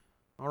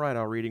All right,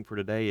 our reading for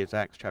today is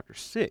Acts chapter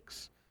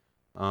 6.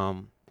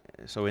 Um,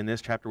 so in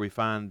this chapter we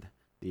find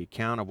the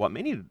account of what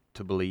many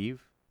to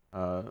believe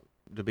uh,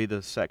 to be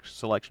the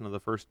selection of the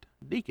first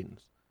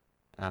deacons.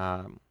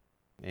 Um,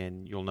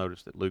 and you'll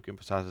notice that Luke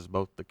emphasizes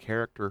both the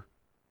character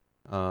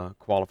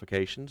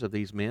qualifications of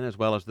these men as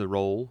well as the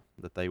role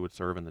that they would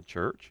serve in the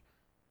church.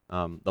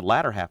 The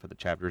latter half of the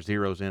chapter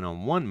zeroes in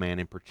on one man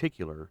in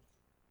particular,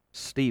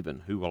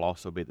 Stephen, who will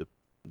also be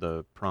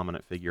the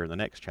prominent figure in the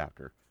next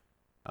chapter.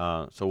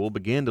 So we'll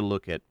begin to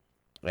look at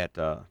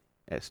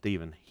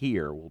Stephen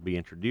here. We'll be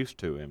introduced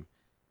to him,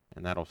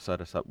 and that'll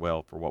set us up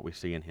well for what we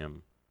see in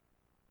him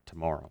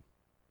tomorrow.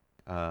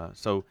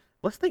 So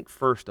let's think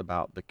first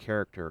about the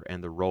character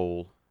and the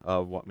role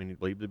of what many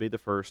believe to be the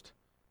first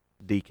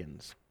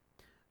deacons.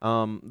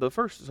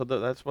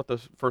 That's what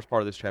the first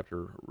part of this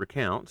chapter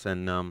recounts,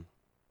 and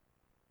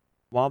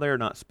while they're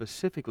not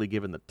specifically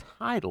given the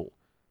title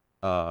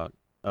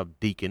of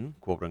deacon,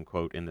 quote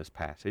unquote, in this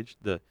passage,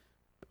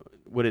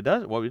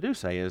 what we do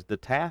say is the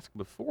task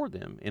before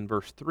them in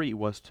verse 3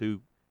 was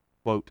to,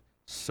 quote,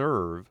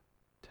 serve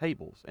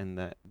tables. And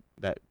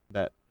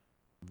that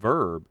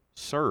verb,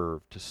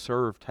 serve, to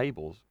serve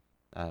tables,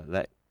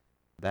 that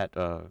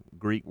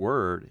Greek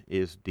word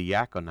is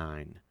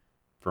diakonine,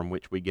 from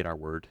which we get our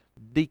word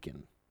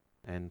deacon.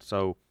 And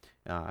so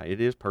it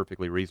is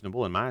perfectly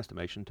reasonable, in my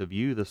estimation, to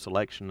view the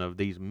selection of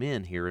these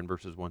men here in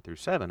verses 1 through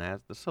 7 as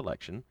the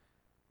selection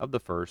of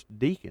the first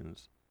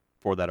deacons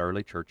for that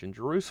early church in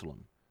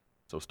Jerusalem.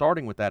 So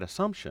starting with that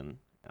assumption,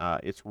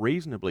 it's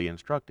reasonably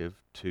instructive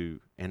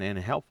and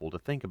helpful to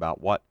think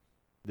about what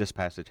this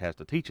passage has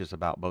to teach us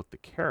about both the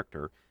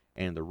character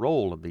and the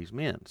role of these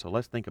men. So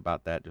let's think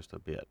about that just a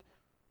bit.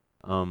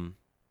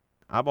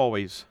 I've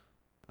always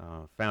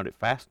found it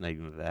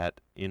fascinating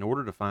that in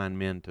order to find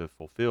men to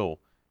fulfill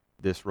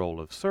this role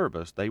of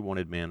service, they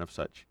wanted men of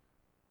such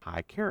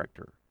high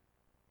character.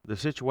 The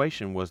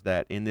situation was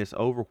that in this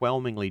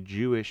overwhelmingly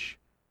Jewish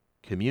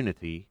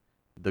community,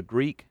 the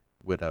Greek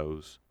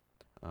widows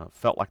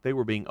felt like they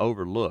were being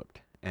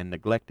overlooked and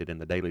neglected in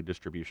the daily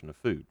distribution of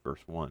food,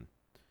 verse 1.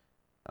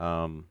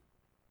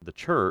 The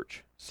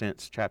church,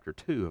 since chapter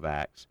 2 of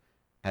Acts,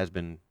 has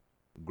been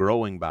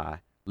growing by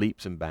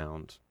leaps and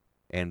bounds,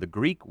 and the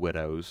Greek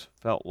widows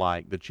felt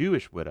like the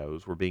Jewish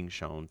widows were being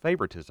shown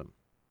favoritism.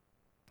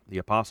 The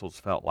apostles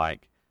felt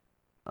like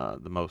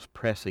the most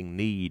pressing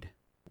need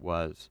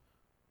was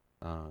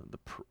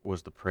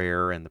the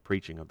prayer and the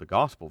preaching of the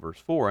gospel,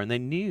 verse 4, and they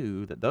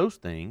knew that those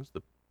things,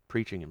 the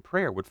preaching and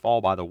prayer, would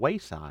fall by the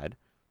wayside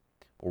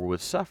or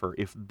would suffer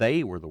if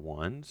they were the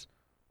ones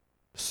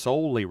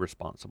solely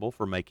responsible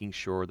for making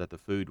sure that the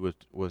food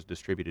was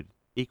distributed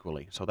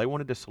equally. So they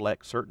wanted to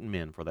select certain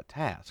men for that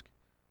task.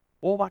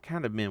 Well, what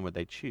kind of men would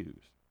they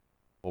choose?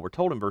 Well, we're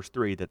told in verse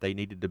 3 that they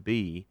needed to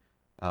be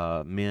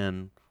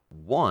men,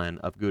 1,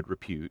 of good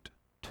repute,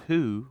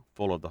 2,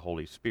 full of the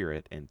Holy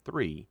Spirit, and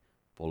 3,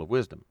 full of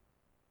wisdom.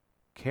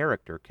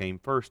 Character came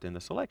first in the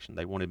selection.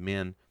 They wanted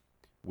men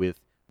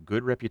with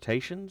good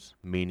reputations,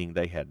 meaning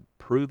they had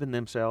proven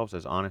themselves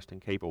as honest and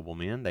capable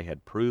men. They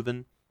had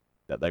proven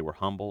that they were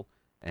humble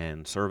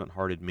and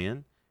servant-hearted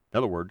men. In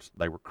other words,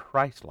 they were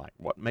Christ-like.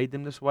 What made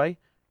them this way?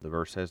 The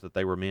verse says that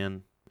they were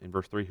men, in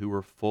verse 3, who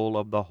were full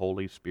of the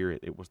Holy Spirit.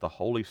 It was the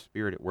Holy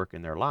Spirit at work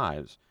in their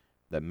lives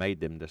that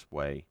made them this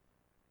way,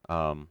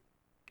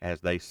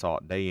 as they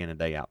sought day in and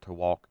day out to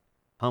walk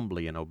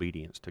humbly in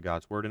obedience to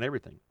God's word and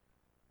everything.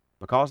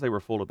 Because they were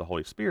full of the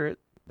Holy Spirit,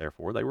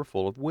 therefore they were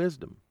full of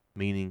wisdom,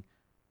 meaning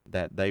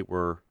that they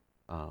were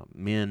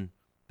men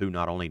who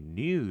not only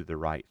knew the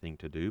right thing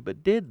to do,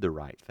 but did the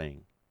right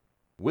thing.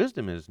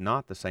 Wisdom is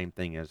not the same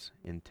thing as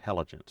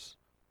intelligence.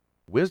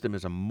 Wisdom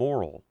is a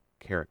moral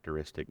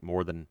characteristic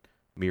more than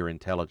mere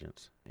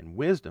intelligence. And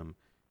wisdom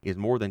is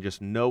more than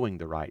just knowing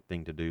the right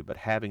thing to do, but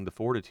having the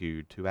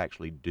fortitude to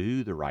actually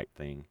do the right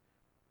thing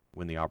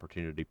when the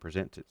opportunity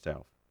presents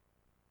itself.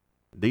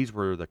 These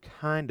were the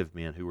kind of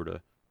men who were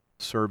to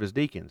serve as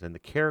deacons, and the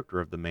character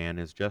of the man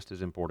is just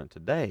as important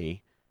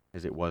today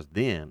as it was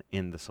then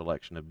in the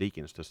selection of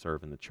deacons to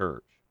serve in the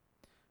church.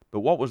 But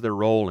what was their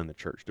role in the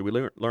church? Do we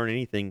learn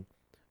anything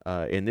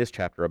in this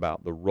chapter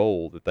about the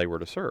role that they were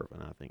to serve?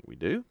 And I think we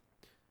do.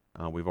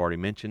 We've already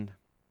mentioned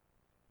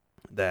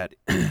that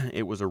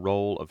it was a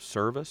role of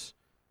service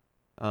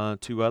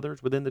to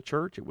others within the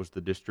church. It was the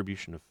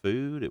distribution of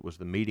food. It was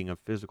the meeting of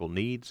physical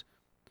needs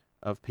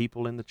of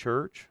people in the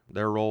church.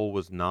 Their role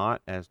was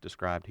not, as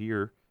described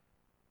here,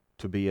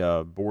 to be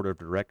a board of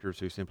directors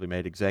who simply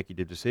made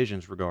executive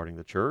decisions regarding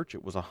the church.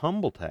 It was a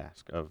humble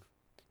task of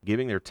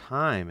giving their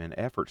time and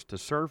efforts to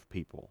serve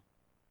people.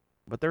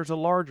 But there's a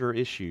larger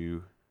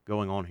issue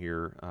going on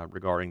here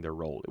regarding their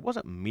role. It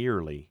wasn't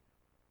merely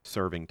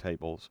serving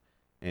tables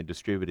and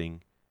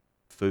distributing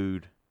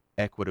food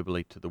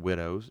equitably to the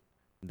widows.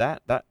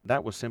 That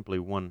was simply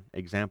one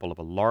example of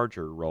a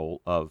larger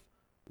role of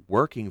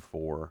working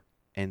for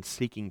and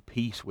seeking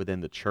peace within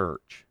the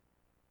church.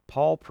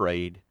 Paul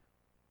prayed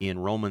in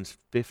Romans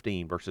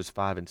 15, verses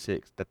 5 and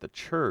 6, that the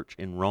church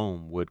in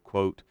Rome would,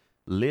 quote,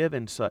 live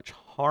in such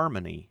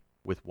harmony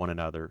with one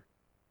another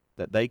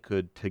that they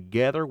could,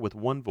 together with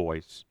one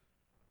voice,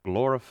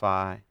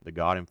 glorify the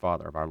God and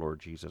Father of our Lord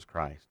Jesus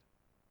Christ.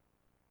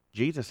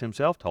 Jesus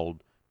himself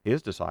told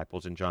his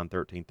disciples in John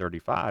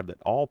 13:35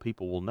 that all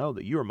people will know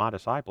that you are my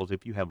disciples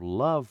if you have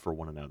love for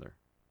one another.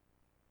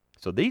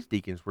 So these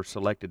deacons were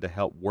selected to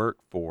help work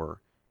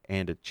for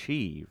and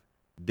achieve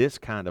this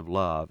kind of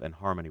love and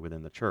harmony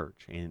within the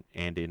church.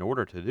 And in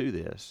order to do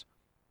this,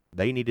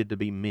 they needed to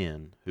be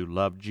men who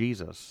loved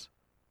Jesus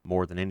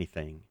more than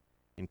anything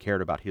and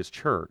cared about his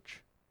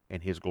church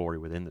and his glory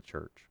within the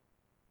church.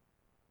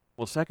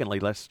 Well, secondly,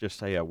 let's just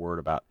say a word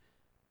about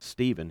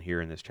Stephen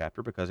here in this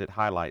chapter, because it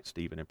highlights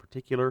Stephen in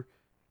particular,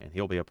 and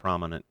he'll be a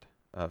prominent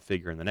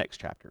figure in the next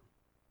chapter.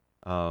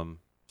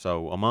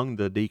 So among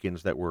the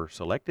deacons that were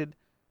selected,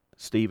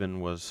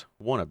 Stephen was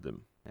one of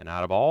them. And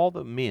out of all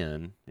the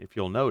men, if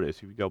you'll notice,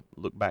 if you go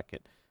look back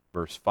at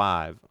verse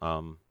 5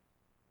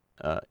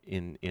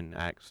 in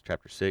Acts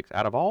chapter 6,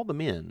 out of all the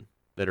men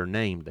that are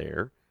named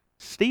there,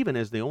 Stephen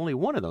is the only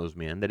one of those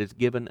men that is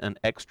given an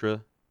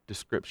extra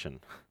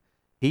description.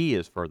 He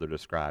is further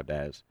described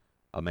as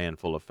a man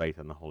full of faith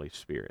in the Holy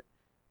Spirit.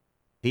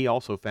 He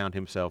also found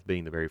himself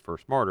being the very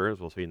first martyr, as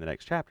we'll see in the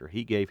next chapter.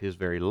 He gave his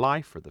very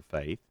life for the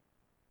faith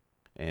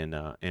and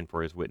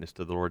for his witness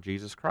to the Lord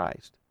Jesus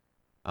Christ.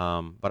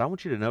 But I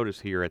want you to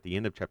notice here at the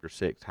end of chapter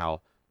 6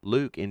 how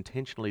Luke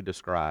intentionally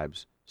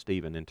describes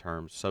Stephen in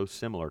terms so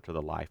similar to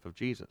the life of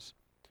Jesus.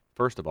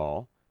 First of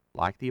all,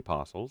 like the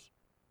apostles,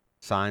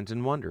 signs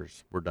and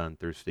wonders were done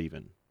through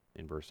Stephen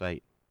in verse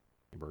 8.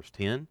 In verse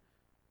 10,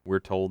 we're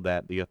told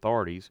that the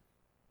authorities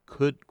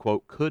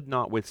could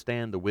not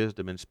withstand the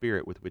wisdom and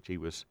spirit with which he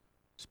was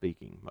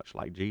speaking, much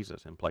like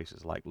Jesus in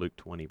places like Luke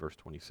 20, verse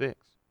 26.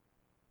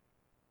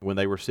 When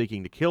they were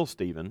seeking to kill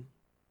Stephen,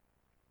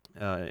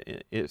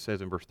 it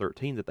says in verse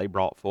 13 that they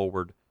brought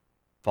forward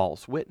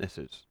false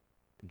witnesses,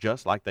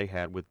 just like they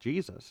had with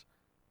Jesus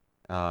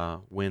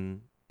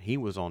when he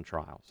was on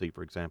trial. See,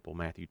 for example,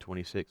 Matthew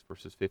 26,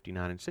 verses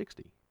 59 and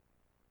 60.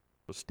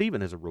 So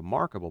Stephen is a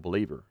remarkable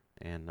believer,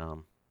 and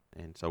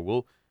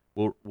so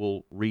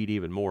we'll read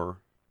even more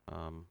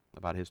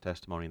about his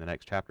testimony in the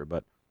next chapter.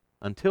 But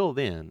until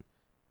then,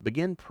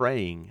 begin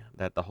praying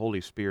that the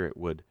Holy Spirit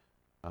would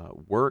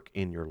work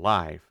in your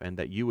life, and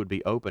that you would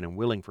be open and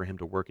willing for him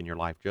to work in your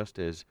life just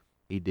as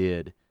he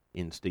did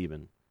in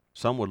Stephen.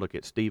 Some would look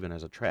at Stephen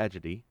as a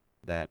tragedy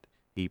that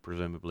he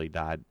presumably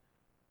died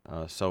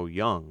so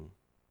young,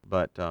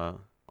 but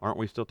aren't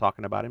we still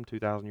talking about him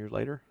 2,000 years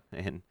later?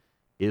 And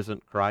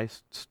isn't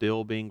Christ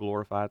still being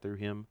glorified through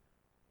him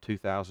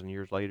 2,000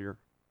 years later?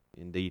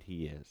 Indeed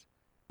he is.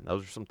 And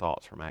those are some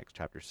thoughts from Acts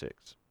chapter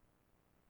 6.